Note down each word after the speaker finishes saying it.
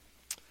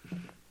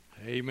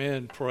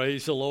Amen.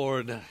 Praise the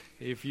Lord.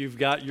 If you've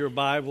got your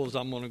Bibles,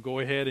 I'm going to go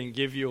ahead and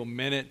give you a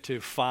minute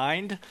to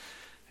find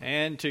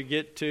and to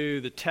get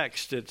to the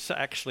text. It's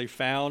actually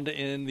found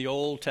in the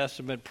Old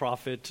Testament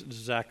prophet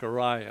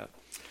Zechariah.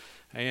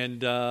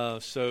 And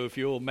so if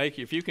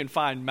you can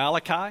find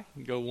Malachi,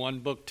 go one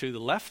book to the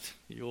left,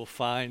 you'll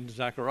find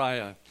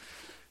Zechariah,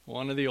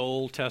 one of the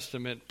Old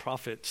Testament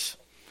prophets.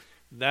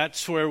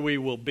 That's where we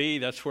will be.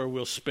 That's where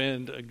we'll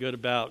spend a good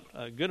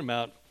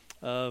amount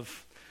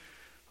of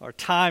our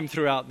time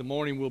throughout the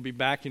morning. We'll be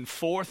back and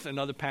forth in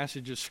other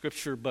passages of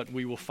Scripture, but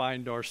we will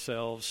find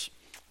ourselves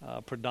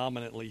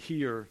predominantly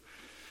here.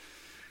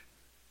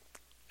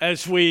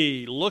 As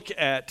we look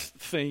at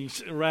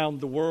things around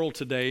the world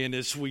today, and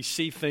as we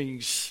see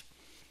things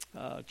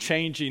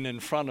changing in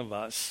front of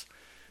us,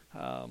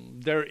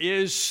 there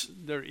is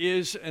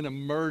an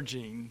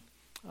emerging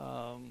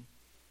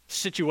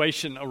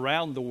situation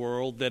around the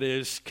world that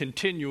is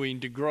continuing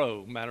to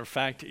grow. Matter of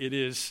fact, it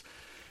is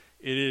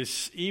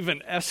even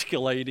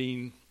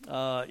escalating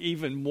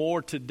even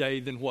more today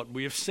than what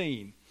we have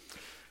seen.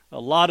 A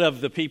lot of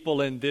the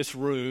people in this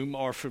room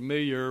are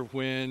familiar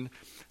when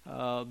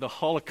the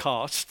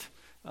Holocaust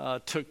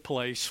took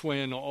place,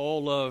 when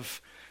all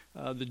of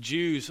the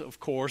Jews,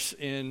 of course,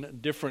 in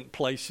different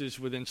places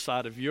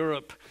inside of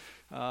Europe,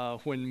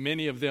 when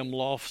many of them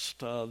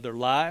lost their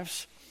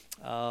lives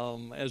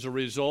as a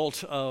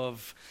result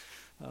of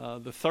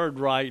the Third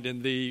Reich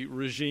and the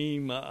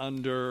regime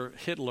under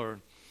Hitler.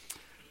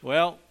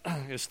 Well,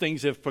 as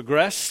things have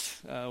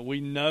progressed,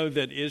 we know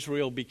that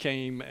Israel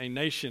became a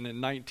nation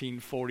in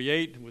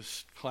 1948. It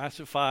was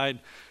classified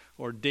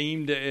or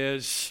deemed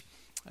as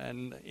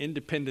an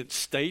independent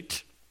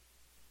state,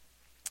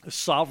 the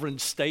sovereign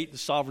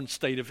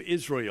state of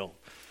Israel.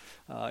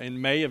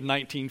 In May of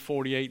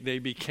 1948, they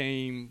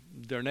became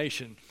their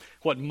nation.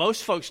 What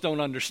most folks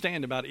don't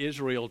understand about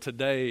Israel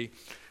today,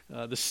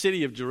 the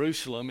city of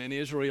Jerusalem in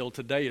Israel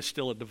today is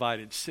still a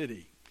divided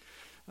city.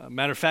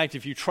 Matter of fact,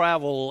 if you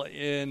travel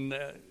in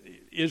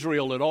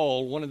Israel at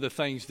all, one of the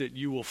things that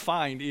you will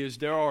find is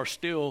there are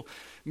still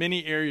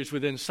many areas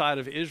inside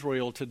of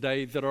Israel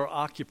today that are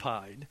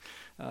occupied.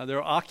 There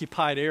are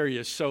occupied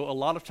areas. So a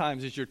lot of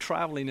times as you're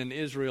traveling in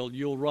Israel,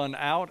 you'll run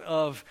out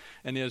of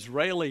an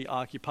Israeli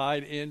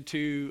occupied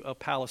into a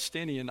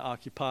Palestinian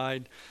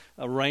occupied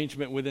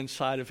arrangement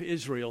inside of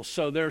Israel.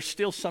 So there's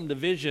still some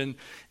division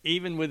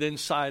even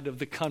inside of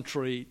the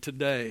country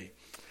today.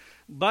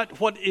 But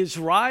what is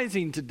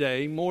rising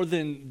today more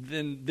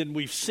than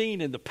we've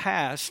seen in the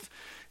past,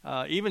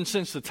 even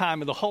since the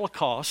time of the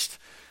Holocaust,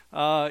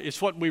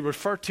 is what we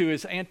refer to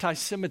as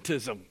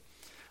anti-Semitism.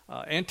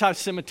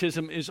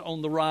 Anti-Semitism is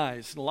on the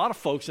rise. And a lot of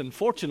folks,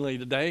 unfortunately,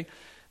 today,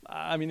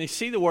 they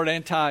see the word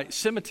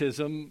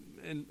anti-Semitism,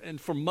 and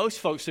for most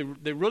folks,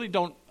 they really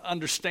don't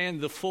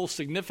understand the full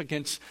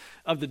significance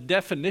of the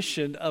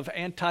definition of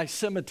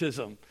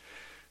anti-Semitism.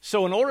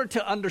 So in order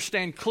to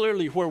understand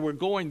clearly where we're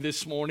going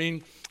this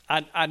morning,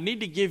 I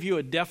need to give you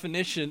a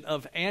definition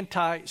of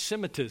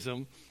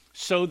anti-Semitism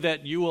so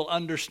that you will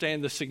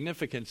understand the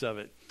significance of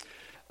it.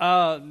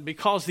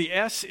 Because the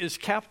S is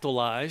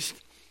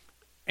capitalized,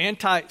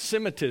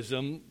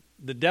 anti-Semitism,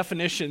 the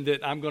definition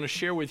that I'm going to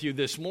share with you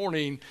this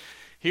morning,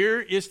 here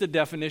is the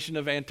definition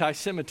of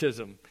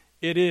anti-Semitism.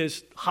 It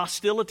is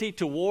hostility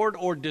toward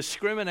or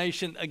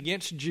discrimination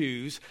against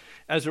Jews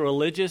as a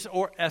religious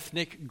or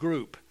ethnic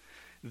group.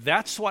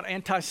 That's what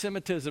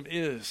anti-Semitism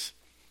is.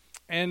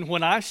 And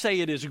when I say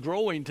it is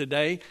growing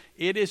today,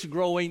 it is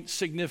growing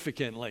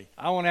significantly.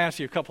 I want to ask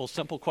you a couple of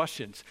simple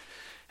questions.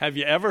 Have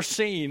you ever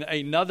seen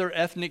another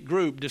ethnic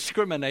group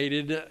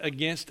discriminated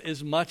against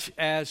as much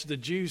as the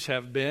Jews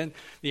have been?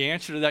 The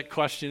answer to that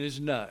question is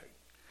no.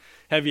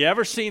 Have you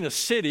ever seen a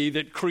city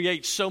that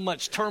creates so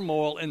much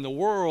turmoil in the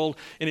world,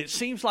 and it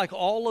seems like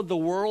all of the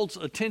world's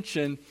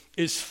attention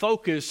is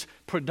focused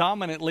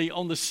predominantly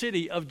on the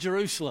city of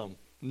Jerusalem?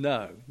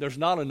 No, there's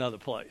not another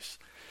place.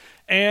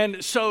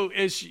 And so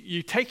as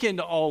you take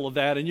into all of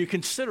that and you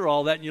consider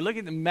all that and you look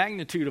at the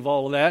magnitude of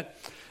all of that,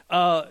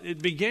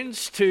 it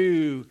begins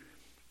to,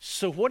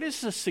 so what is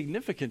the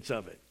significance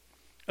of it?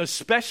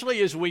 Especially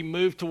as we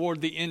move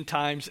toward the end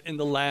times in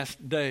the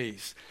last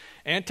days.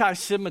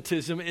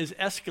 Anti-Semitism is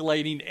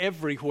escalating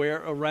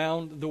everywhere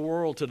around the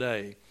world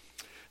today.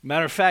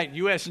 Matter of fact,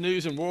 U.S.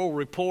 News and World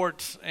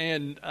Report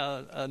and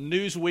a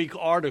Newsweek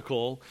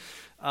article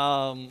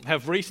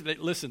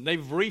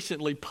they've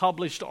recently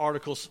published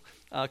articles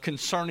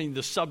concerning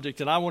the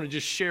subject, and I want to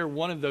just share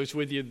one of those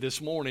with you this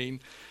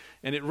morning.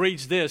 And it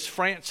reads this: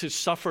 France has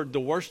suffered the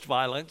worst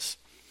violence,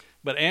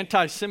 but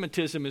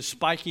anti-Semitism is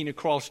spiking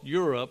across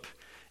Europe.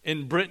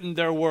 In Britain,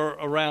 there were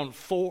around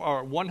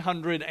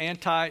 100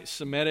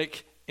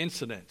 anti-Semitic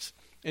incidents.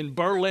 In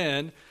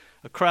Berlin,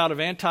 a crowd of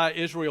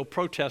anti-Israel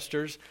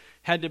protesters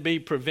had to be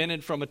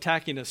prevented from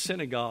attacking a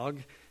synagogue.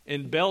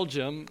 In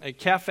Belgium, a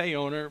cafe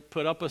owner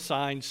put up a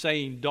sign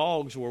saying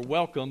dogs were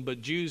welcome,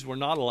 but Jews were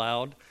not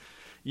allowed.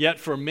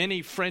 Yet for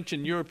many French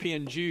and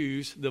European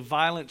Jews, the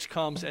violence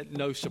comes at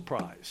no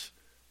surprise.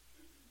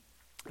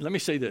 Let me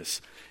say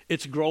this.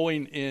 It's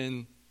growing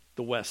in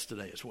the West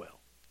today as well.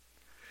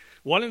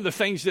 One of the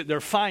things that they're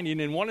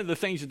finding, and one of the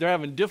things that they're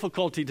having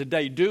difficulty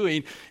today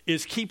doing,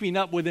 is keeping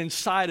up with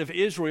inside of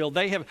Israel.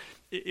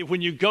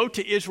 When you go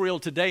to Israel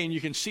today and you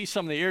can see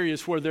some of the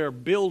areas where they're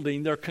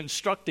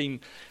constructing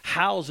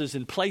houses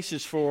and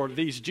places for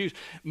these Jews,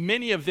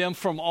 many of them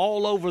from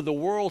all over the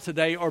world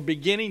today are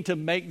beginning to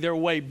make their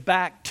way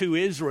back to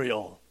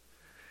Israel.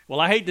 Well,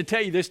 I hate to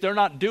tell you this, they're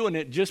not doing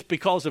it just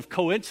because of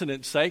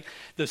coincidence sake.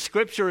 The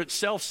scripture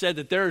itself said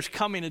that there is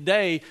coming a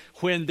day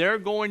when they're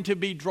going to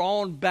be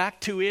drawn back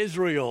to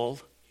Israel.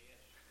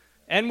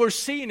 And we're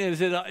seeing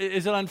it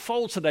as it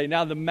unfolds today.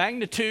 Now, the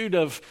magnitude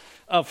of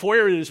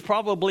where it is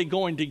probably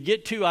going to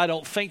get to, I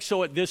don't think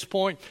so at this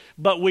point.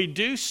 But we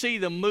do see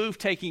the move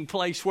taking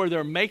place where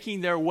they're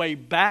making their way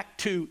back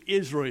to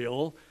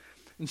Israel,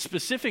 and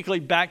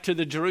specifically back to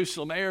the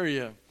Jerusalem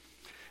area.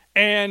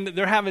 And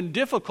they're having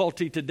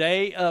difficulty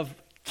today of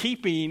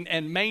keeping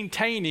and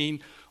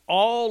maintaining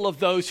all of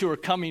those who are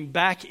coming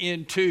back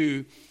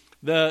into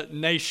the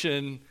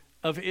nation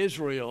of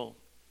Israel.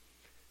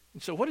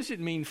 And so what does it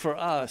mean for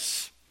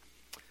us?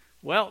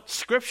 Well,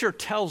 Scripture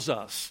tells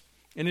us,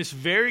 and it's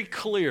very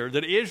clear,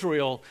 that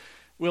Israel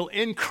will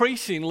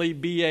increasingly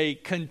be a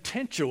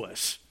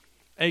contentious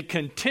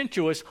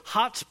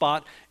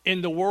hotspot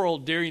in the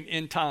world during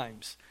end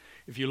times.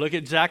 If you look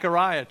at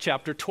Zechariah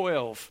chapter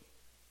 12,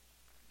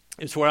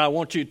 it's where I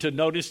want you to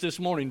notice this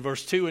morning,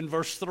 verse 2 and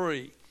verse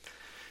 3.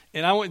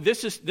 And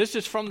this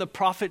is from the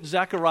prophet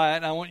Zechariah,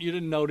 and I want you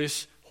to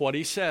notice what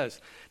he says.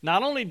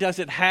 Not only does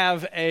it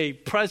have a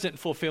present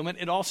fulfillment,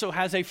 it also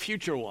has a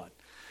future one.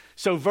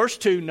 So verse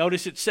 2,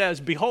 notice it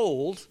says,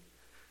 "Behold,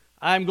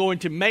 I am going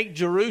to make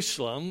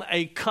Jerusalem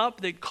a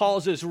cup that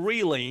causes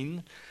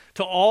reeling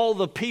to all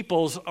the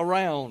peoples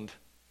around.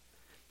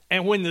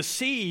 And when the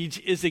siege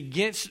is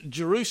against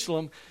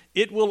Jerusalem,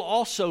 it will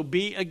also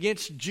be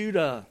against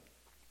Judah.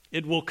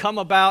 It will come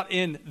about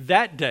in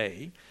that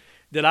day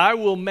that I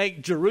will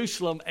make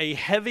Jerusalem a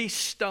heavy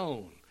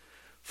stone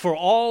for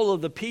all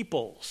of the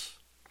peoples.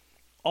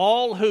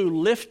 All who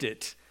lift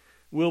it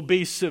will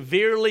be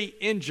severely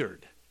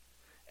injured,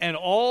 and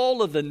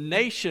all of the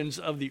nations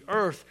of the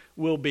earth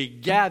will be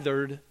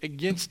gathered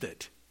against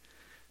it."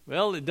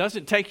 Well, it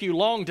doesn't take you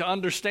long to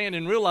understand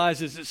and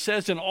realize, as it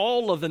says, and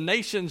all of the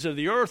nations of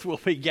the earth will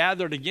be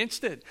gathered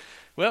against it.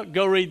 Well,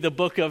 go read the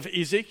book of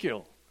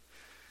Ezekiel.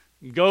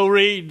 Go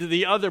read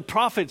the other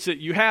prophets that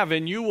you have,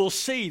 and you will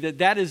see that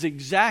that is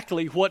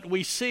exactly what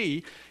we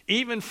see,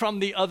 even from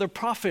the other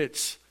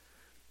prophets.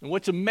 And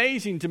what's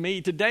amazing to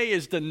me today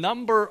is the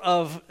number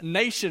of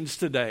nations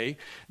today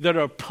that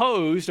are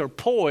posed or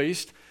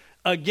poised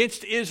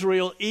against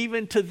Israel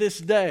even to this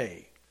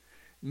day.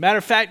 Matter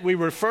of fact, we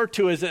refer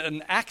to as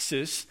an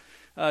axis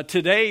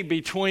today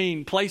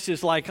between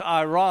places like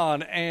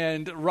Iran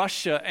and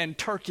Russia and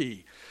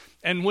Turkey.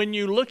 And when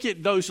you look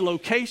at those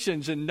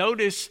locations and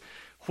notice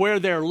where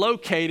they're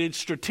located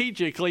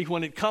strategically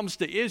when it comes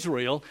to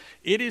Israel,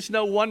 it is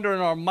no wonder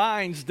in our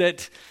minds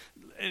that,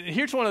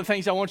 here's one of the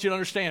things I want you to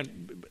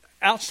understand.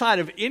 Outside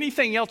of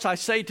anything else I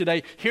say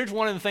today, here's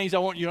one of the things I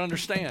want you to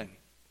understand.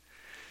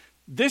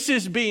 This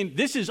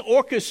is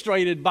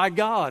orchestrated by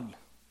God.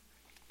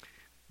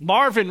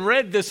 Marvin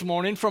read this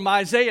morning from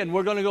Isaiah, and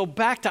we're going to go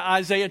back to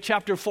Isaiah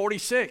chapter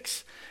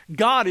 46.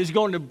 God is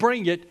going to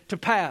bring it to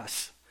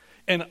pass.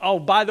 And oh,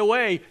 by the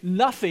way,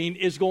 nothing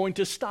is going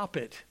to stop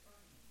it.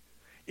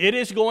 It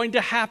is going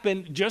to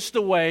happen just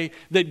the way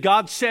that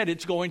God said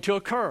it's going to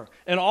occur.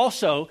 And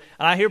also,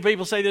 I hear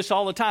people say this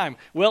all the time,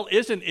 well,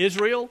 isn't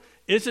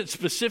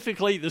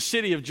specifically the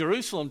city of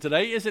Jerusalem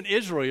today, isn't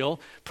Israel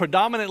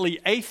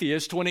predominantly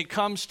atheist when it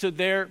comes to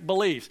their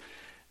beliefs?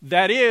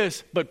 That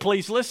is, but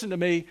please listen to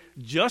me,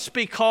 just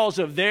because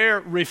of their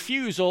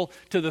refusal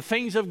to the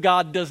things of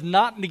God does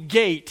not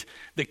negate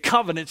the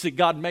covenants that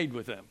God made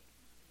with them,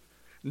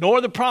 nor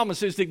the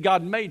promises that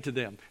God made to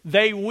them.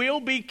 They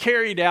will be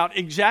carried out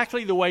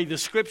exactly the way the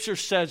Scripture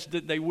says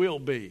that they will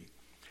be.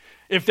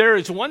 If there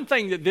is one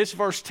thing that this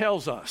verse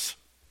tells us,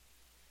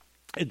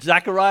 it's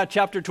Zechariah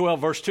chapter 12,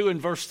 verse 2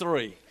 and verse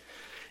 3.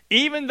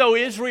 Even though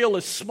Israel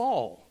is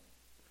small,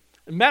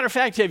 matter of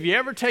fact, have you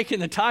ever taken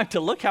the time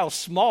to look how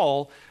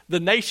small the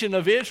nation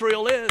of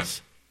Israel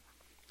is?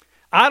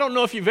 I don't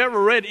know if you've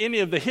ever read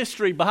any of the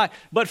history behind,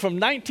 but from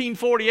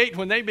 1948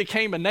 when they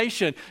became a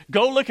nation,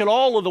 go look at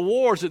all of the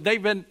wars that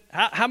they've been.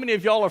 How many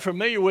of y'all are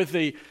familiar with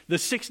the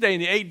 6-day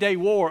and the 8-day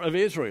war of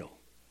Israel?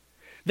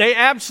 They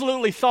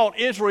absolutely thought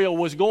Israel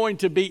was going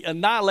to be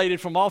annihilated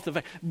from off the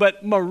face.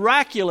 But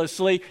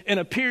miraculously, in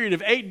a period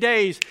of 8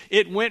 days,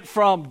 it went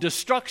from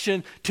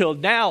destruction till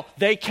now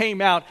they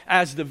came out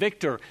as the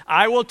victor.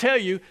 I will tell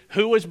you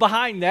who was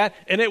behind that,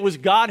 and it was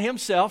God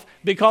himself,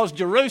 because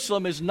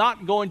Jerusalem is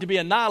not going to be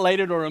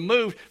annihilated or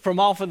removed from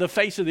off of the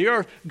face of the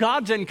earth.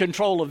 God's in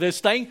control of this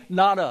thing,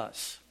 not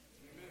us.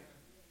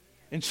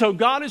 And so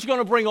God is going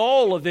to bring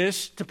all of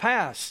this to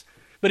pass.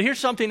 But here's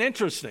something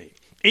interesting.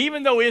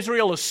 Even though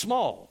Israel is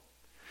small,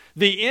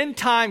 the end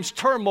times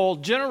turmoil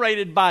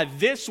generated by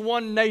this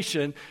one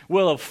nation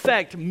will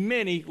affect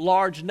many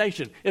large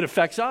nations. It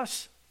affects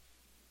us.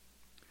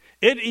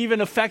 It even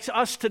affects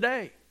us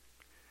today.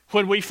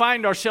 when we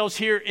find ourselves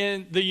here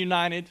in the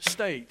United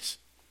States.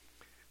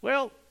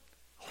 Well,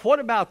 what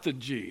about the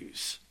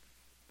Jews?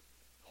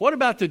 What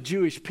about the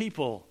Jewish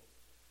people?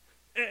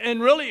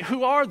 And really,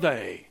 who are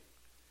they?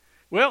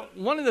 Well,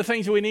 one of the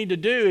things we need to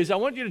do is I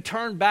want you to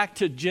turn back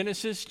to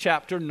Genesis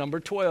chapter number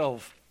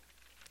 12.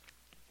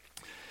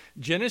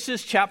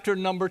 Genesis chapter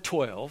number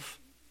 12.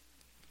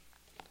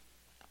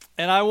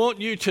 And I want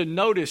you to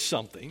notice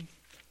something.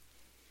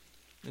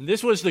 And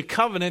this was the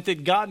covenant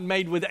that God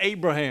made with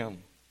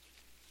Abraham.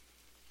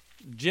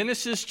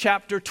 Genesis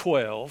chapter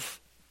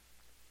 12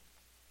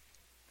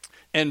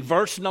 and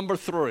verse number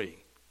 3.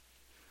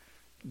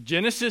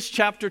 Genesis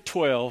chapter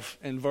 12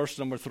 and verse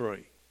number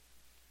 3.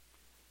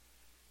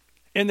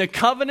 In the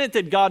covenant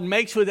that God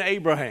makes with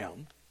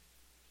Abraham,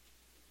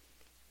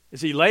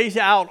 as he lays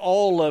out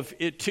all of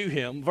it to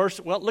him,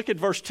 look at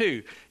verse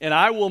 2. And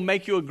I will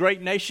make you a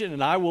great nation,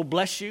 and I will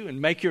bless you and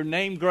make your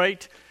name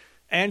great,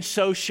 and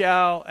so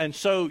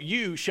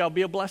you shall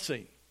be a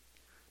blessing.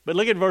 But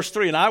look at verse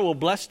 3. And I will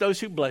bless those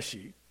who bless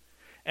you,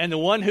 and the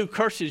one who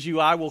curses you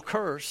I will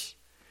curse,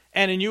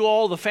 and in you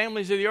all the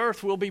families of the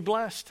earth will be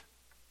blessed.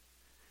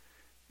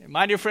 And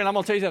my dear friend, I'm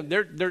going to tell you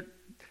something.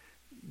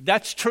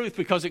 That's truth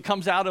because it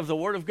comes out of the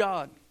Word of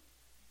God.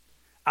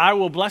 I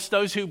will bless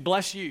those who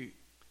bless you.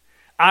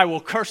 I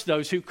will curse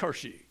those who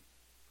curse you.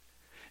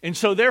 And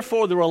so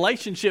therefore the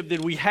relationship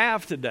that we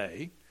have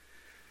today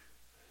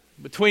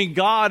between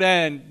God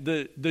and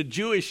the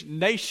Jewish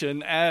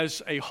nation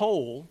as a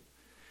whole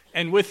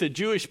and with the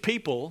Jewish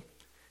people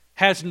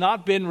has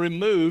not been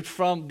removed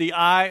from the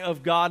eye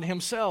of God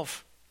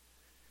himself.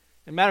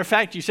 As a matter of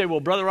fact, you say, well,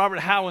 Brother Robert,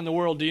 how in the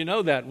world do you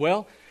know that?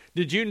 Well,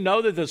 did you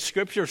know that the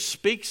Scripture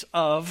speaks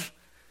of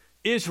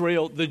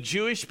Israel, the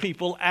Jewish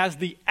people, as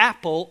the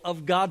apple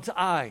of God's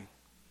eye?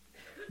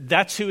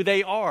 That's who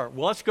they are.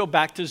 Well, let's go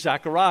back to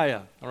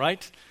Zechariah, all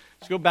right?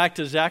 Let's go back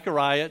to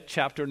Zechariah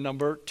chapter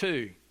number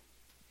 2.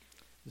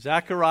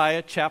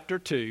 Zechariah chapter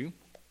 2.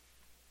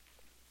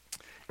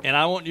 And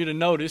I want you to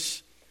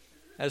notice,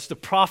 as the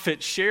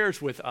prophet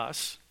shares with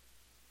us,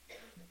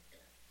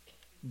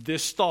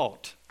 this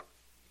thought.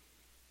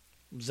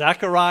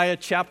 Zechariah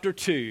chapter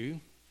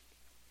 2.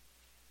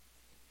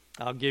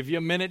 I'll give you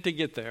a minute to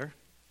get there.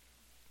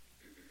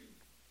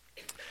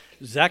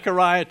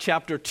 Zechariah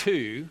chapter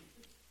 2.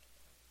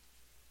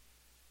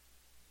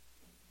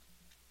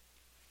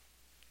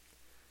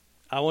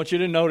 I want you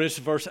to notice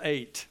verse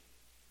 8.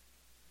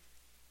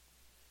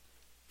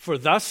 For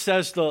thus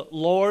says the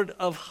Lord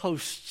of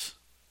hosts,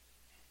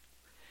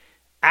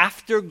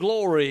 after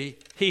glory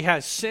he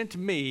has sent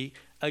me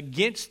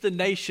against the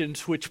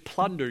nations which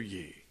plunder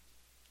you.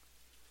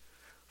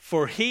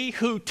 For he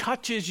who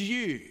touches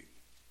you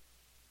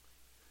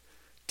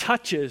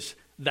touches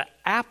the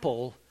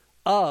apple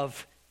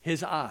of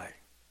his eye.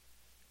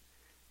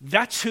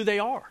 That's who they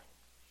are.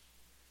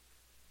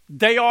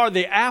 They are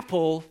the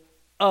apple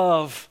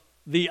of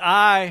the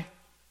eye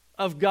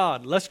of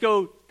God. Let's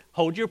go,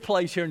 hold your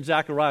place here in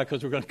Zechariah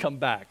because we're going to come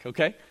back,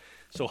 okay?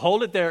 So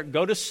hold it there.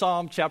 Go to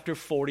Psalm chapter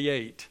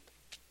 48.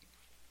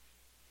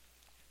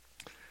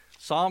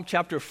 Psalm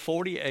chapter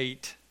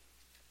 48.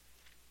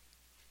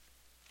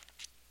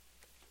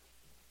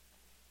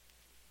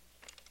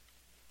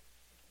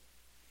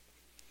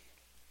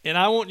 And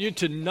I want you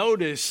to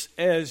notice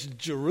as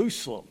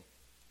Jerusalem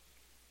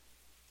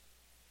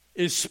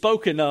is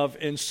spoken of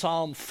in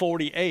Psalm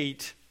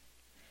 48,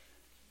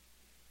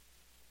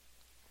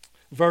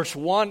 verse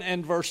 1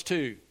 and verse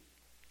 2.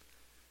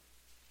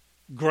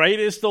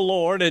 Great is the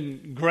Lord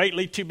and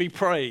greatly to be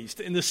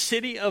praised in the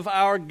city of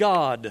our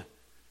God,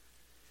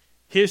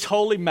 his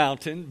holy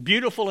mountain,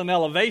 beautiful in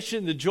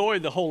elevation, the joy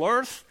of the whole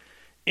earth,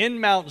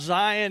 in Mount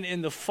Zion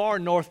in the far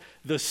north,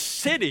 the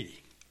city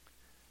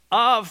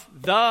of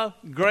the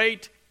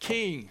great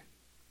King.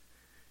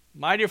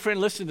 My dear friend,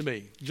 listen to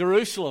me.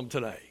 Jerusalem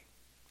today,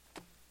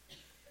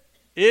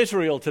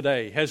 Israel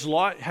today has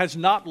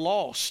not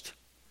lost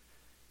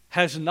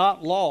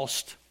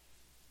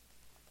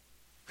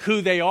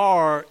who they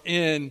are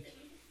in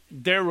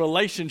their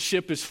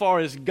relationship as far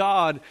as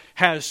God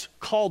has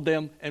called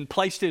them and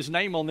placed his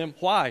name on them.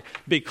 Why?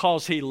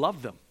 Because he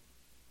loved them.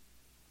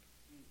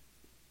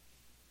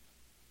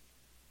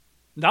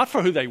 Not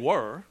for who they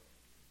were.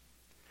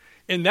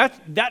 And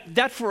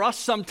that for us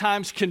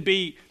sometimes can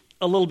be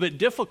a little bit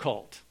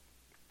difficult.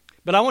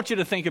 But I want you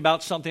to think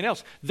about something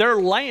else. Their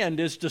land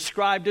is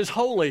described as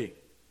holy.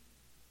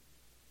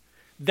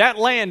 That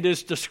land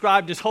is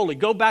described as holy.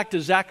 Go back to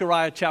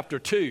Zechariah chapter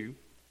 2.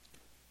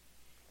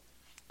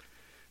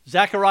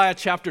 Zechariah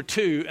chapter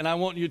 2, and I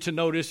want you to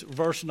notice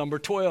verse number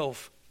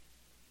 12.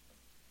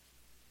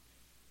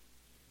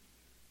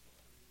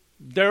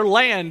 Their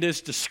land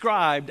is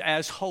described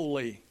as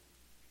holy.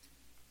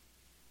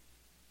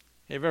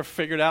 Have you ever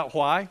figured out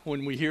why?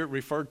 When we hear it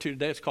referred to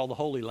today, it's called the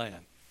Holy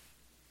Land.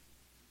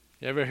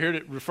 You ever heard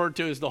it referred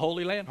to as the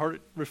Holy Land? Heard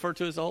it referred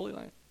to as the Holy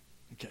Land?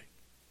 Okay.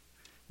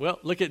 Well,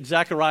 look at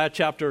Zechariah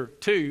chapter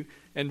 2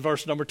 and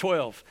verse number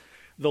 12.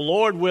 The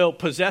Lord will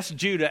possess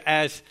Judah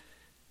as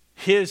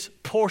his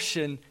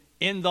portion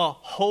in the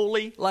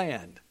Holy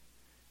Land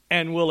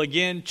and will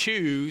again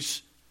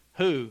choose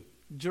who?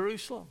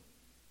 Jerusalem.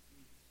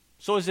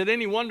 So is it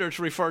any wonder it's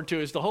referred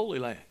to as the Holy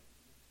Land?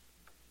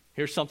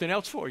 Here's something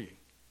else for you.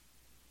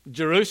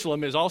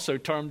 Jerusalem is also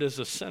termed as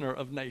the center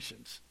of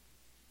nations.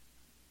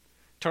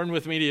 Turn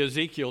with me to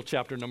Ezekiel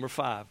chapter number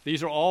 5.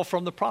 These are all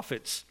from the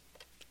prophets.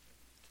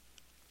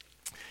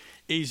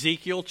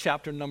 Ezekiel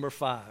chapter number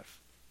 5.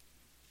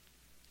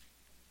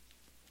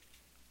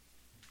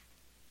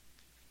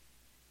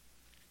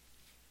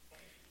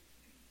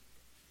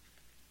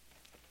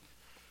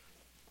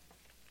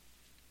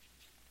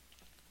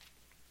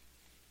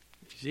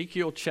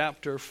 Ezekiel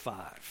chapter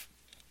 5.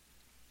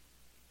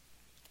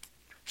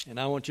 And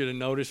I want you to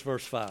notice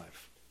verse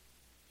 5.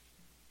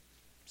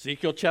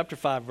 Ezekiel chapter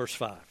 5, verse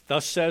 5.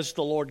 Thus says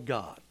the Lord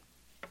God,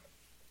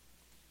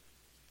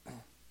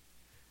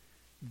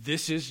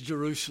 this is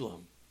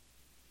Jerusalem.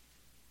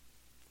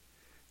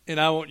 And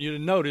I want you to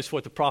notice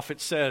what the prophet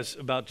says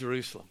about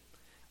Jerusalem.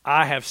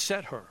 I have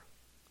set her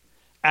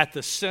at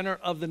the center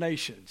of the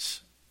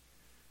nations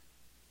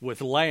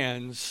with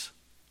lands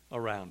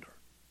around her.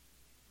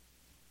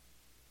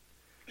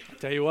 I'll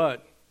tell you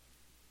what,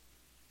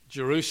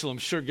 Jerusalem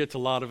sure gets a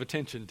lot of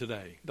attention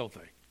today, don't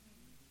they?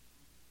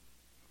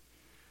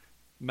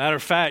 Matter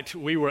of fact,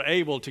 we were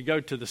able to go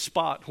to the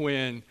spot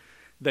when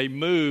they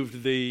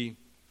moved the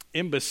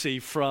embassy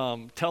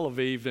from Tel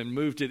Aviv and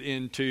moved it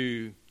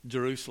into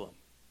Jerusalem.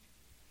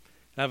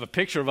 I have a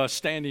picture of us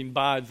standing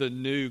by the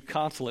new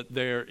consulate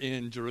there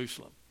in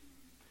Jerusalem,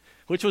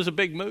 which was a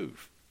big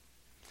move.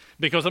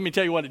 Because let me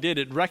tell you what it did.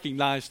 It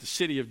recognized the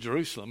city of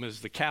Jerusalem as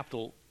the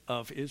capital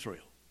of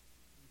Israel.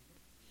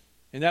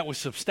 And that was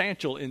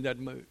substantial in that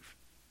move.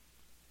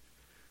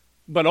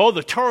 But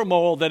the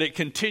turmoil that it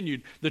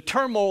continued,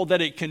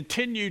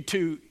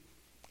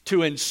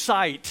 to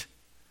incite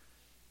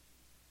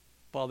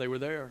while they were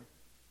there.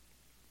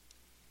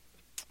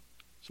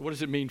 So what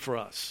does it mean for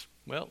us?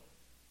 Well,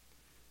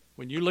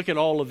 when you look at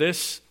all of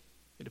this,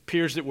 it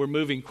appears that we're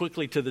moving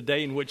quickly to the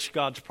day in which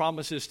God's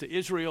promises to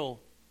Israel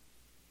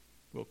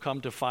will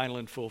come to final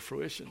and full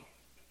fruition.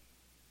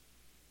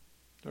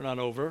 They're not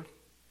over.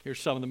 Here's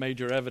some of the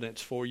major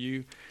evidence for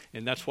you,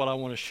 and that's what I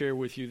want to share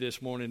with you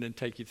this morning and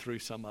take you through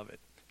some of it.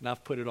 And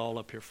I've put it all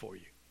up here for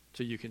you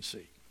so you can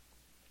see.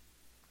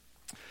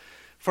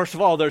 First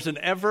of all, there's an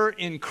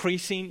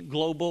ever-increasing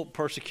global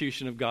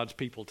persecution of God's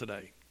people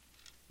today.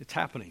 It's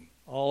happening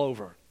all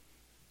over,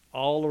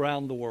 all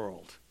around the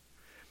world.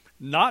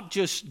 Not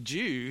just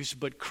Jews,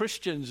 but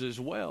Christians as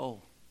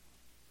well.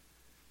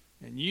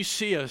 And you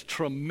see a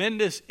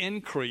tremendous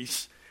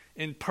increase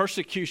in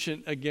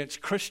persecution against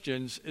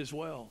Christians as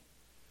well.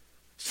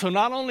 So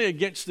not only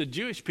against the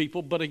Jewish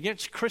people, but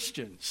against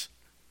Christians.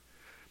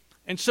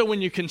 And so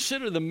when you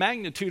consider the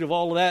magnitude of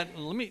all of that,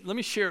 and let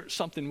me share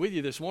something with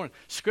you this morning.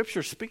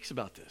 Scripture speaks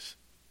about this.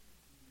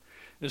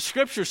 The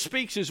Scripture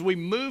speaks as we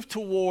move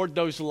toward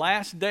those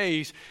last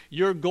days,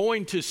 you're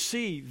going to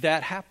see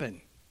that happen.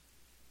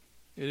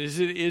 Is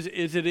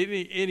it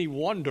any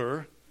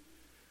wonder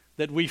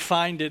that we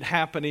find it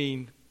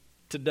happening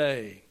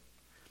today?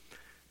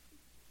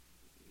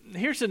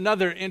 Here's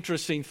another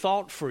interesting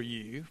thought for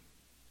you.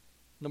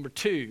 Number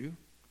 2,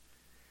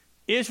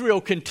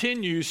 Israel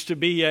continues to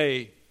be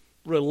a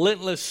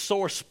relentless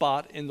sore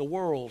spot in the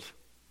world.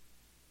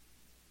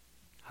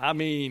 I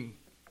mean,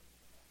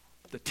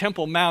 the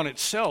Temple Mount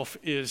itself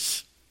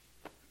is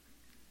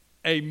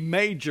a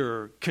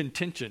major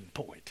contention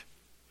point,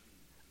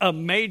 a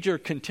major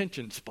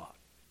contention spot.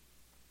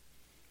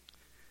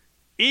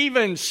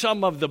 Even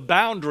some of the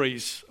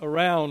boundaries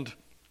around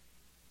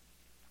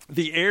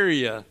the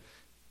area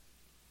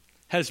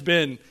has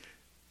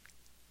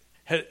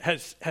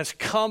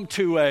come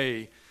to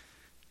a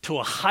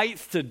height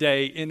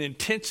today in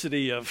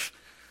intensity of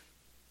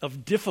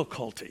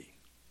difficulty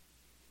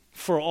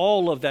for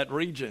all of that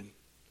region.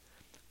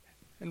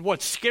 And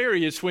what's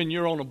scary is when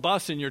you're on a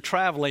bus and you're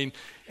traveling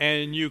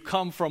and you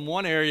come from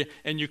one area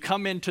and you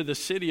come into the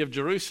city of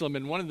Jerusalem,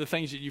 and one of the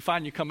things that you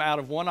find, you come out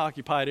of one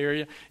occupied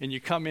area and you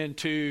come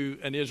into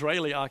an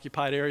Israeli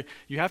occupied area,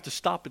 you have to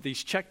stop at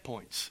these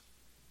checkpoints.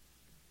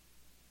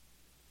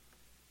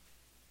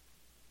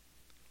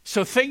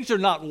 So things are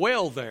not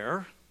well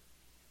there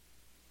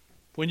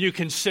when you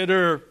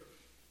consider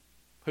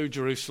who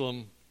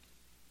Jerusalem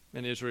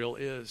and Israel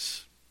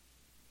is.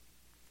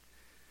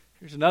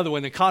 Here's another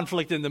one. The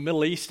conflict in the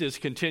Middle East is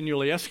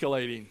continually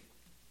escalating.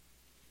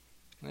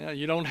 Well,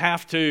 you don't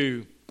have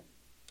to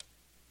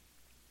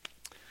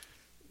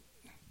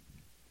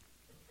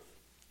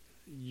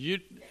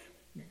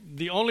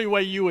the only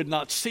way you would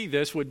not see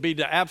this would be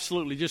to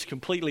absolutely just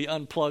completely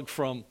unplug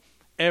from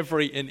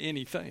every and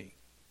anything.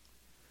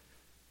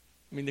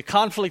 I mean, the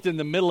conflict in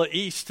the Middle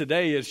East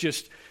today it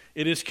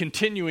is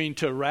continuing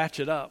to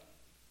ratchet up.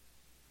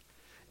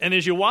 And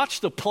as you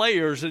watch the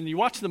players and you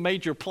watch the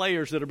major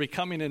players that are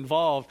becoming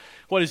involved,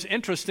 what is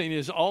interesting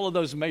is all of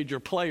those major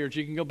players,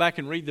 you can go back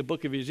and read the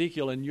book of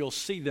Ezekiel and you'll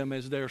see them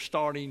as they're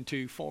starting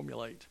to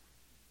formulate.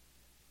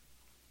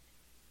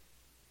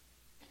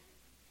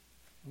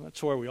 Well,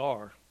 that's where we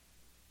are.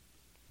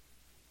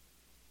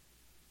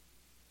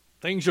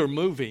 Things are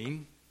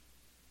moving,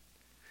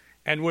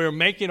 and we're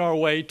making our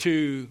way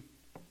to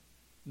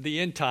the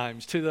end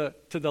times, to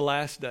the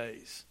last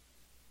days.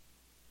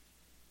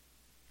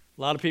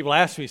 A lot of people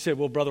ask me, said,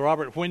 "Well, Brother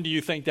Robert, when do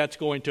you think that's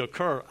going to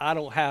occur?" I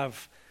don't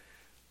have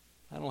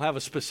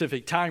a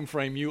specific time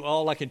frame.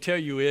 All I can tell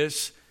you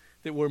is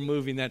that we're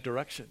moving that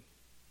direction.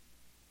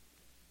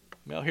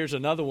 Well, here's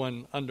another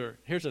one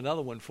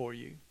for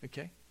you,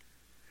 okay?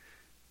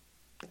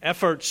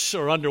 Efforts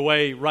are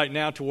underway right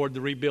now toward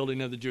the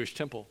rebuilding of the Jewish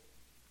temple.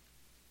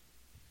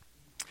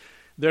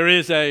 There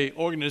is an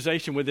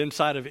organization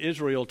inside of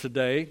Israel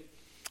today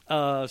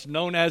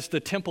known as the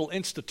Temple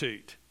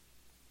Institute.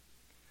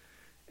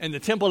 And the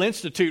Temple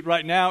Institute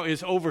right now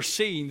is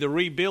overseeing the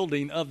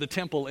rebuilding of the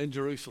temple in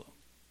Jerusalem.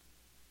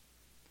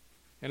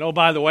 And oh,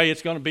 by the way,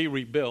 it's going to be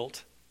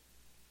rebuilt.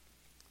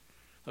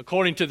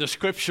 According to the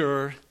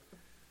scripture,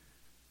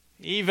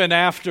 even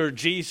after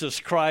Jesus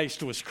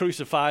Christ was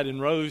crucified and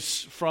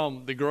rose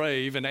from the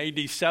grave in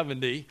AD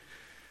 70,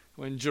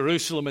 when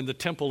Jerusalem and the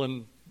temple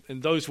and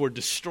those were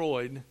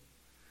destroyed.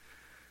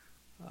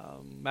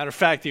 Matter of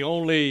fact, the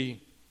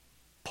only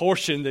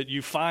portion that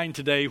you find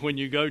today when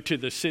you go to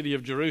the city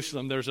of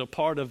Jerusalem, there's a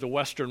part of the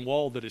Western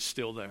Wall that is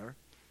still there.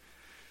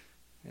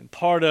 And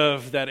part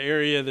of that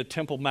area, the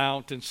Temple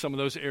Mount and some of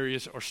those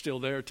areas are still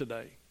there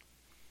today.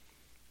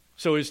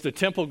 So is the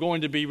temple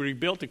going to be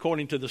rebuilt?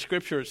 According to the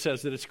scripture, it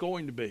says that it's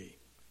going to be.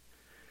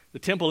 The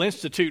Temple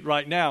Institute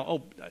right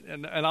now,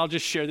 and I'll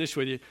just share this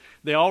with you.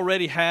 They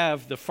already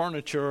have the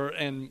furniture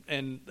and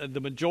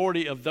the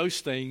majority of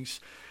those things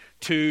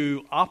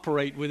to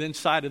operate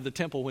inside of the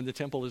temple when the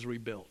temple is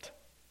rebuilt.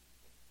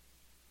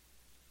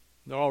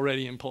 They're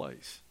already in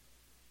place.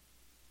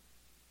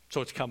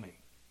 So it's coming.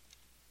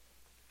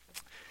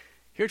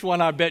 Here's one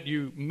I bet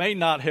you may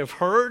not have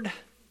heard,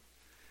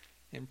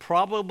 and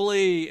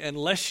probably,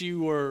 unless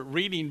you were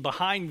reading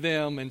behind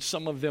them, and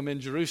some of them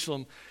in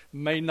Jerusalem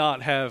may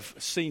not have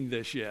seen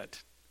this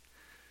yet.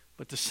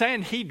 But the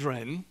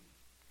Sanhedrin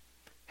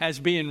has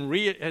been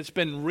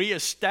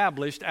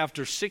reestablished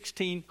after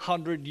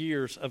 1,600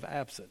 years of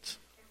absence.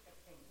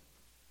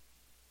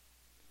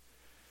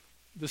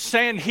 The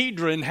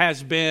Sanhedrin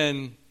has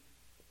been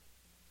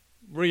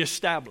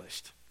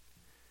reestablished.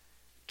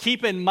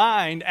 Keep in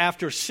mind,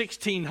 after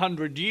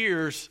 1,600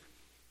 years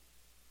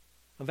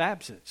of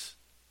absence.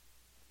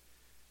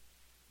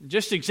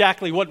 Just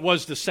exactly what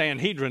was the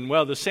Sanhedrin?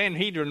 Well, the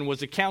Sanhedrin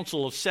was a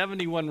council of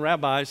 71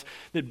 rabbis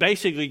that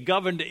basically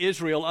governed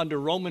Israel under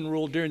Roman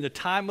rule during the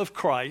time of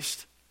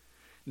Christ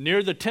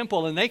near the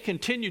temple, and they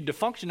continued to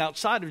function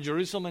outside of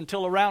Jerusalem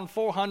until around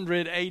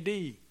 400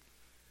 AD.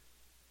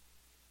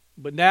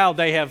 But now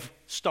they have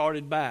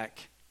started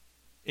back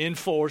in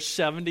force,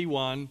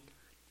 71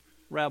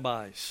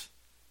 rabbis.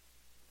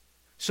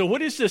 So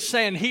what is the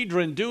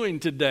Sanhedrin doing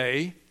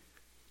today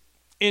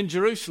in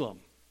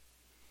Jerusalem?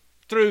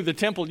 Through the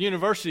Temple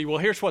University, well,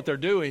 here's what they're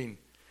doing.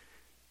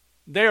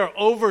 They're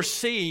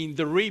overseeing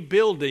the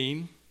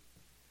rebuilding,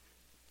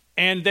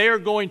 and they're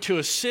going to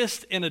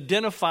assist in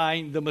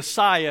identifying the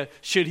Messiah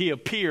should he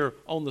appear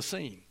on the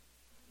scene.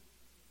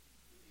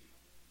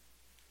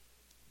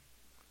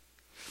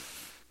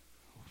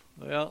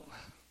 Well,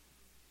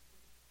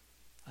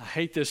 I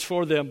hate this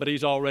for them, but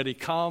he's already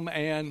come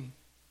and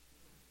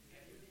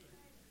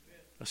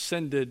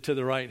ascended to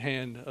the right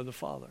hand of the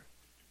Father.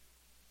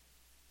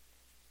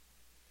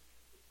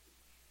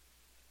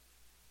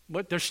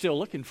 But they're still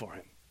looking for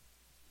him.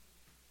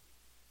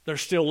 They're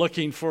still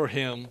looking for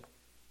him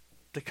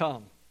to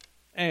come.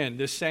 And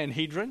this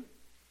Sanhedrin,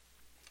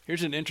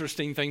 here's an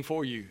interesting thing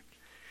for you.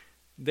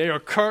 They are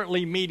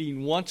currently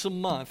meeting once a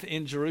month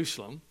in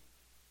Jerusalem.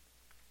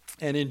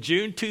 And in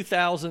June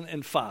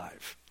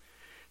 2005,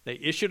 they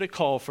issued a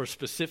call for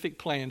specific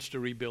plans to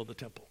rebuild the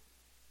temple.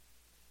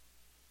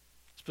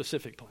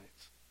 Specific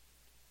plans.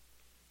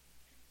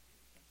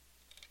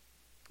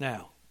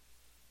 Now,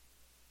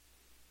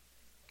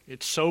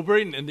 it's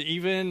sobering and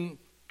even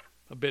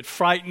a bit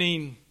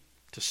frightening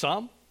to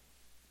some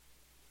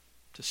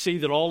to see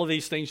that all of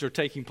these things are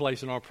taking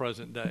place in our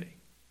present day.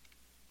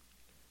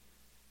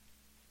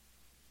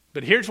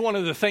 But here's one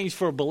of the things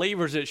for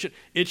believers,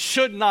 it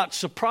should not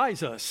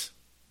surprise us.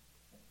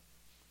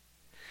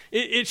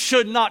 It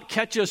should not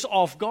catch us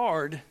off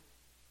guard.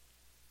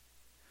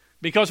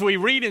 Because we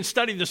read and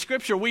study the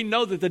scripture, we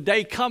know that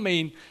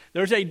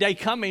there's a day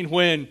coming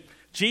when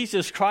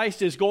Jesus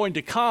Christ is going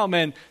to come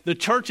and the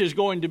church is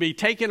going to be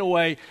taken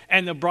away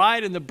and the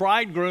bride and the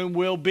bridegroom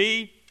will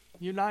be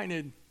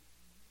united.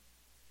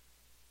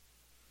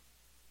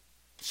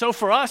 So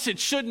for us, it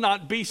should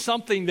not be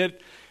something that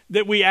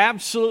we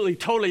absolutely,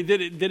 totally,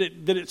 that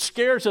it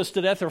scares us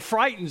to death or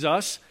frightens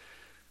us.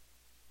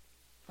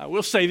 I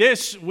will say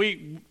this,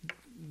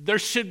 there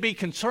should be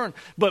concern.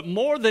 But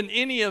more than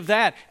any of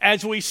that,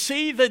 as we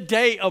see the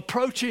day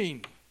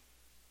approaching,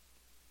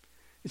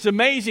 it's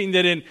amazing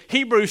that in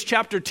Hebrews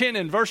chapter 10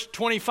 and verse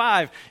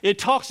 25, it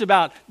talks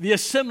about the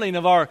assembling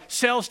of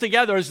ourselves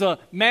together as the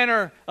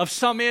manner of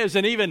some is,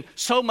 and even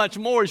so much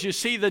more as you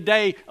see the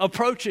day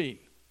approaching.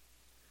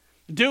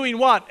 Doing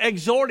what?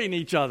 Exhorting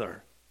each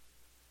other.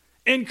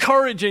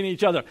 encouraging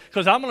each other.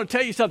 Because I'm going to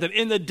tell you something.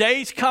 In the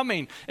days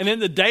coming and in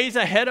the days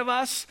ahead of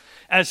us,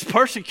 as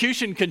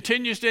persecution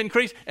continues to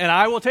increase, and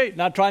I will tell you,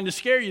 not trying to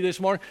scare you this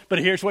morning, but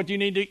here's what you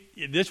need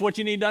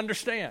to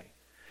understand.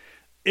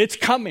 It's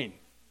coming.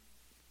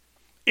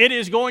 It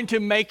is going to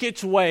make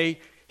its way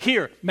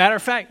here. Matter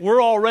of fact,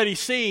 we're already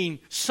seeing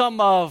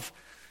some of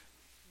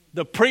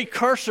the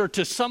precursor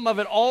to some of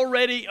it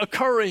already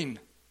occurring.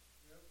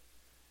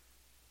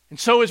 And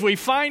so as we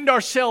find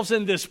ourselves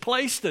in this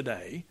place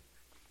today,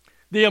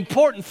 the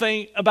important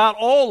thing about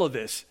all of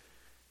this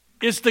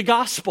is the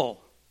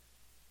gospel.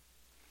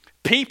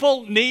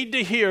 People need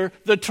to hear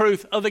the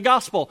truth of the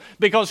gospel,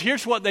 because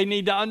here's what they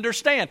need to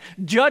understand.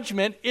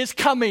 Judgment is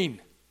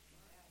coming.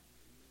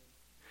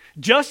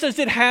 Just as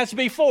it has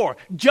before,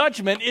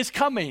 judgment is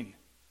coming.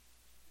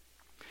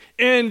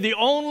 And the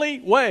only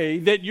way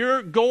that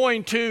you're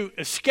going to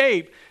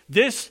escape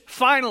this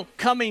final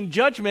coming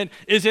judgment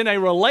is in a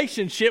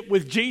relationship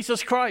with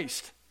Jesus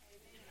Christ,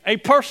 a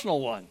personal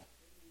one.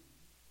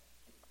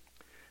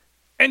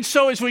 And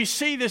so as we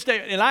see this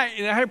day, and I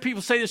hear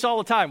people say this all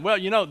the time,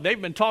 well, they've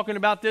been talking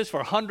about this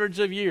for hundreds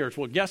of years.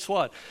 Well, guess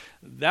what?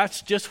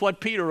 That's just what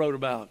Peter wrote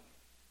about.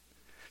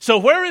 So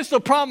where is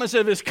the promise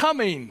of his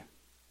coming?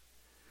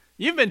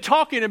 You've been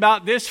talking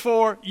about this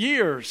for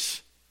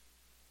years.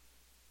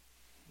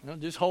 Well,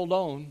 just hold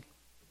on.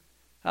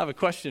 I have a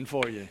question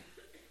for you.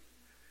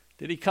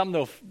 Did he come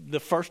the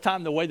first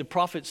time the way the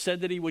prophet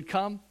said that he would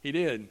come? He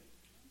did.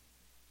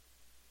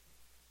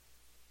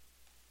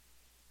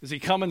 Is he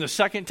coming the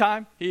second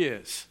time? He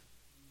is.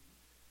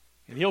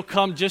 And he'll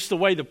come just the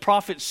way the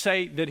prophets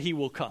say that he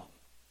will come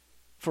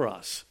for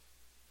us.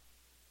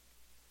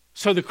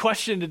 So the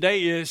question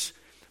today is,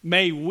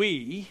 may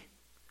we,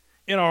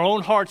 in our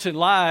own hearts and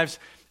lives,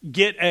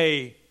 get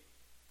a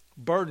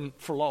burden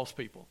for lost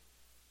people?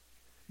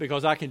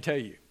 Because I can tell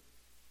you,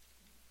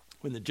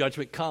 when the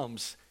judgment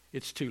comes,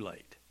 it's too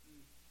late.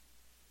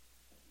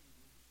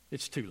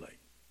 It's too late.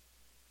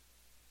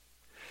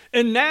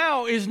 And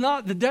now is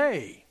not the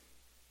day.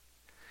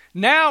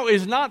 Now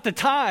is not the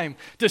time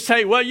to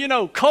say,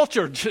 well,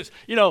 culture, just,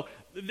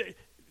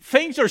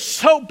 things are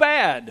so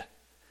bad.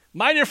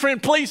 My dear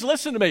friend, please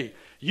listen to me.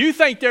 You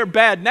think they're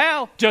bad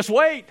now, just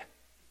wait.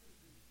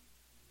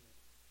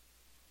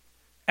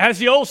 As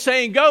the old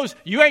saying goes,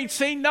 you ain't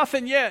seen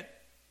nothing yet.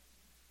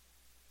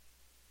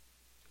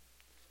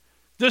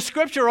 The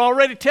scripture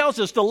already tells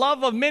us the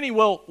love of many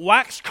will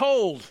wax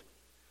cold.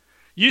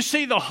 You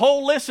see the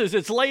whole list as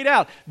it's laid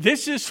out.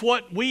 This is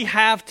what we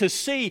have to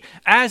see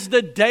as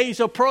the days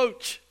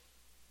approach.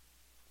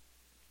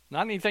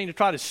 Not anything to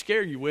try to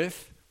scare you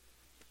with.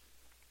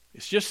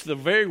 It's just the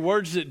very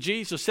words that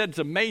Jesus said. It's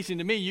amazing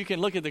to me. You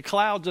can look at the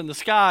clouds in the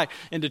sky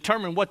and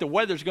determine what the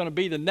weather's going to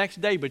be the next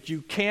day, but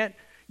you can't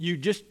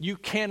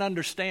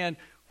understand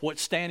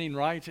what's standing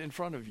right in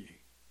front of you.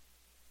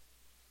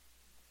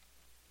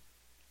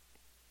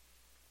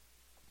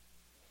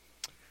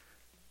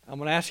 I'm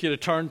going to ask you to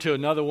turn to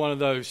another one of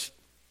those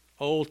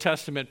Old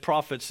Testament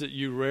prophets that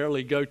you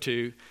rarely go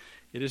to.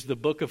 It is the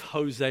book of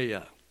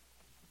Hosea.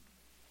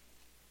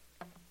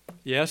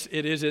 Yes,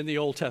 it is in the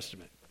Old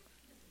Testament.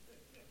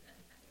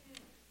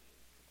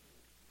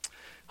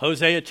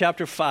 Hosea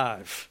chapter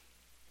 5.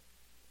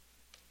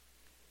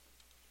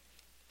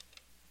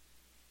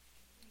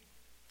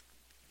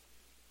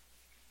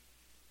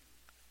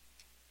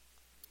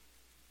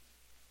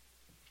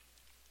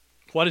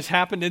 What has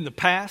happened in the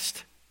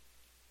past?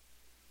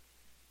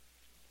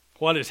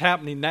 What is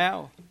happening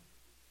now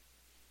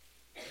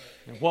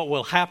and what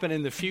will happen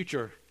in the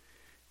future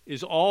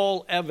is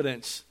all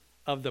evidence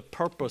of the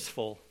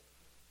purposeful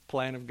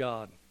plan of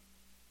God.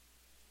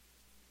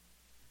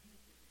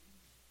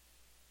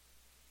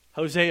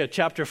 Hosea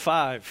chapter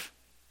 5,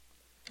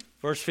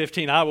 verse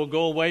 15, I will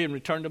go away and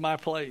return to my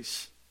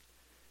place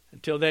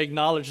until they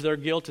acknowledge their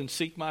guilt and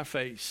seek my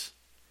face.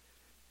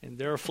 In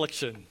their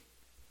affliction,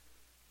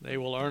 they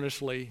will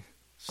earnestly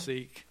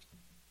seek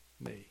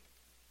me.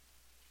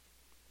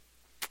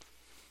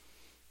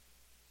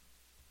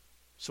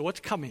 So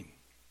what's coming?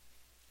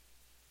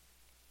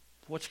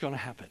 What's going to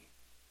happen?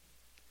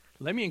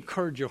 Let me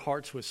encourage your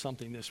hearts with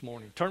something this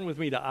morning. Turn with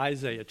me to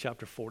Isaiah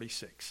chapter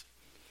 46.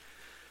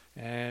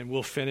 And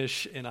we'll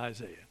finish in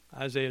Isaiah.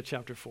 Isaiah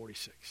chapter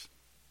 46.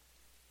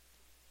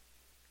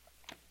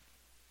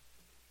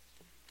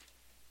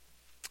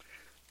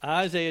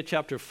 Isaiah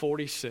chapter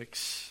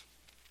 46,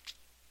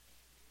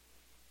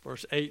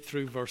 verse 8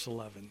 through verse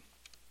 11.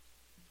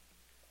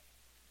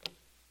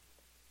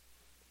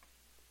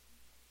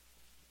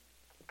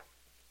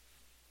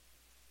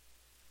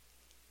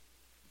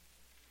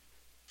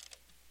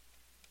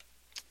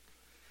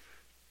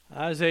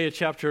 Isaiah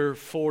chapter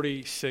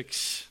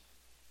 46,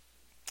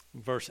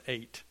 verse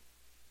 8.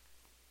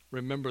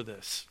 Remember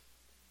this.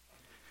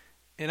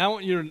 And I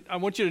want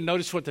you to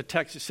notice what the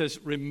text says.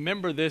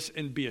 Remember this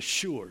and be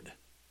assured.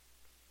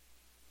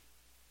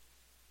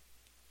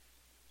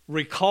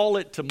 Recall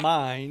it to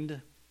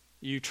mind,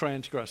 you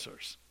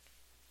transgressors.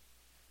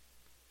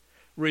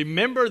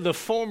 Remember the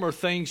former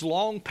things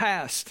long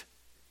past.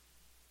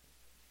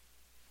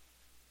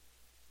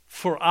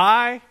 For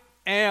I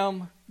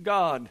am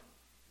God,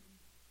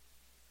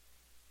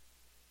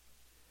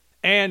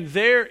 and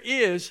there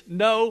is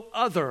no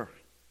other.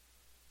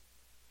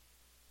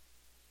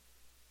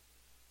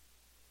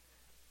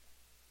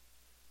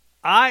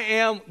 I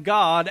am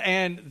God,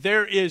 and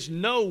there is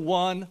no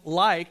one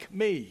like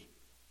me.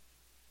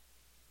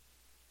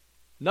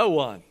 No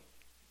one.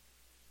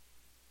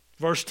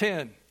 Verse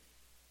 10.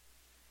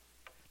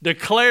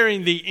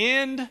 Declaring the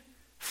end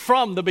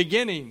from the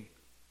beginning,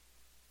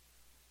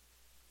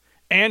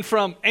 and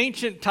from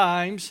ancient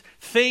times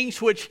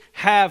things which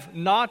have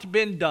not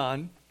been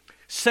done,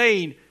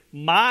 saying,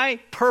 my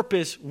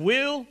purpose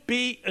will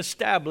be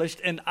established,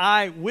 and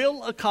I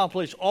will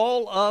accomplish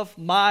all of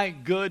my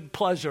good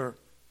pleasure.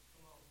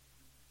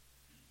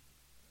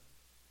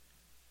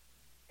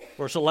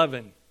 Verse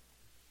 11.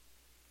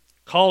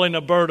 Calling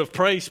a bird of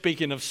prey,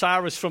 speaking of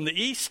Cyrus from the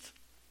east,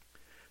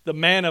 the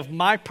man of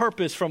my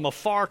purpose from a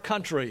far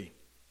country.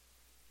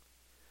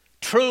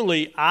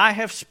 Truly I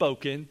have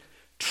spoken,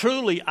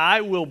 truly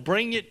I will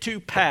bring it to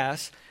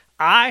pass.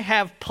 I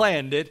have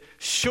planned it,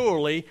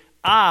 surely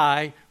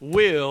I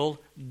will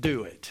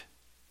do it.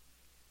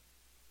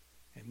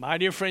 And my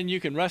dear friend,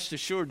 you can rest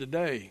assured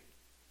today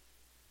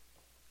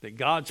that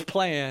God's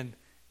plan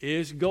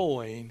is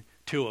going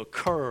to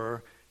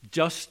occur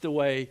just the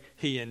way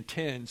He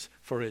intends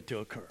for it to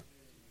occur.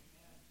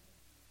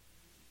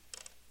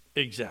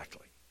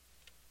 Exactly.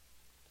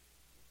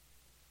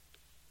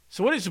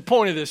 So what is the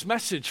point of this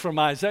message from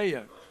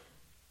Isaiah?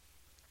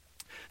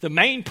 The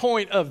main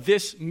point of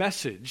this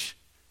message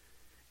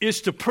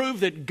is to prove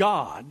that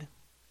God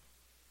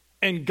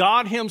and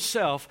God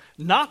Himself,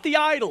 not the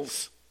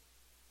idols,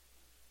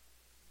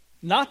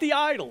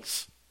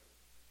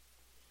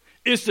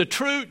 is the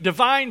true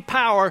divine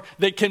power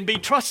that can be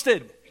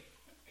trusted.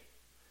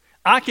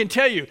 I can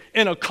tell you,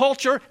 in a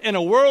culture, in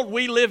a world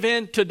we live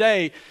in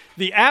today,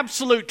 the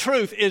absolute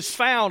truth is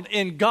found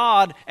in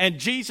God and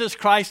Jesus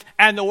Christ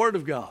and the Word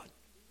of God.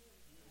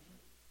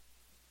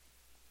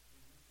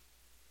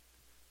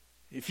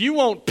 If you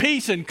want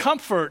peace and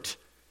comfort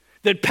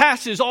that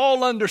passes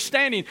all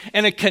understanding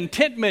and a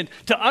contentment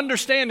to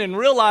understand and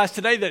realize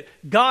today that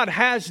God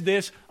has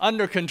this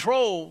under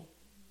control,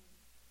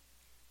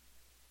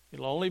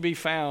 it'll only be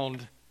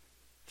found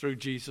through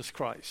Jesus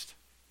Christ.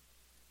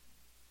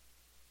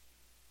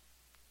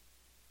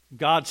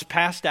 God's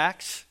past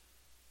acts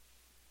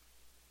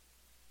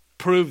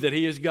prove that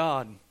He is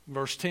God.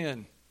 Verse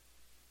 10.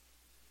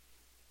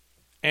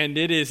 And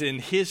it is in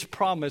His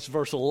promise,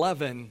 verse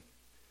 11,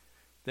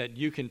 that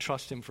you can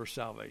trust Him for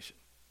salvation.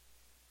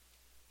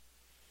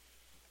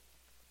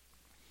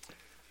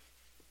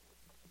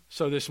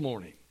 So this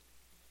morning,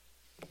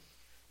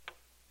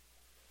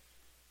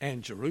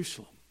 and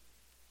Jerusalem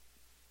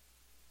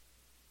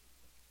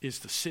is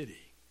the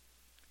city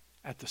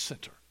at the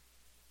center.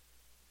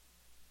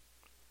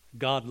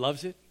 God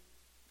loves it.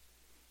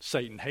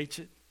 Satan hates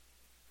it.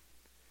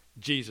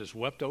 Jesus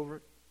wept over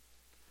it.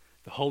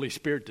 The Holy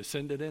Spirit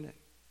descended in it.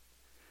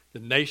 The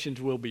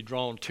nations will be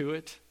drawn to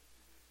it.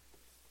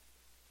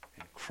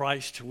 And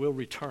Christ will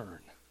return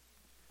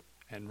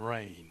and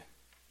reign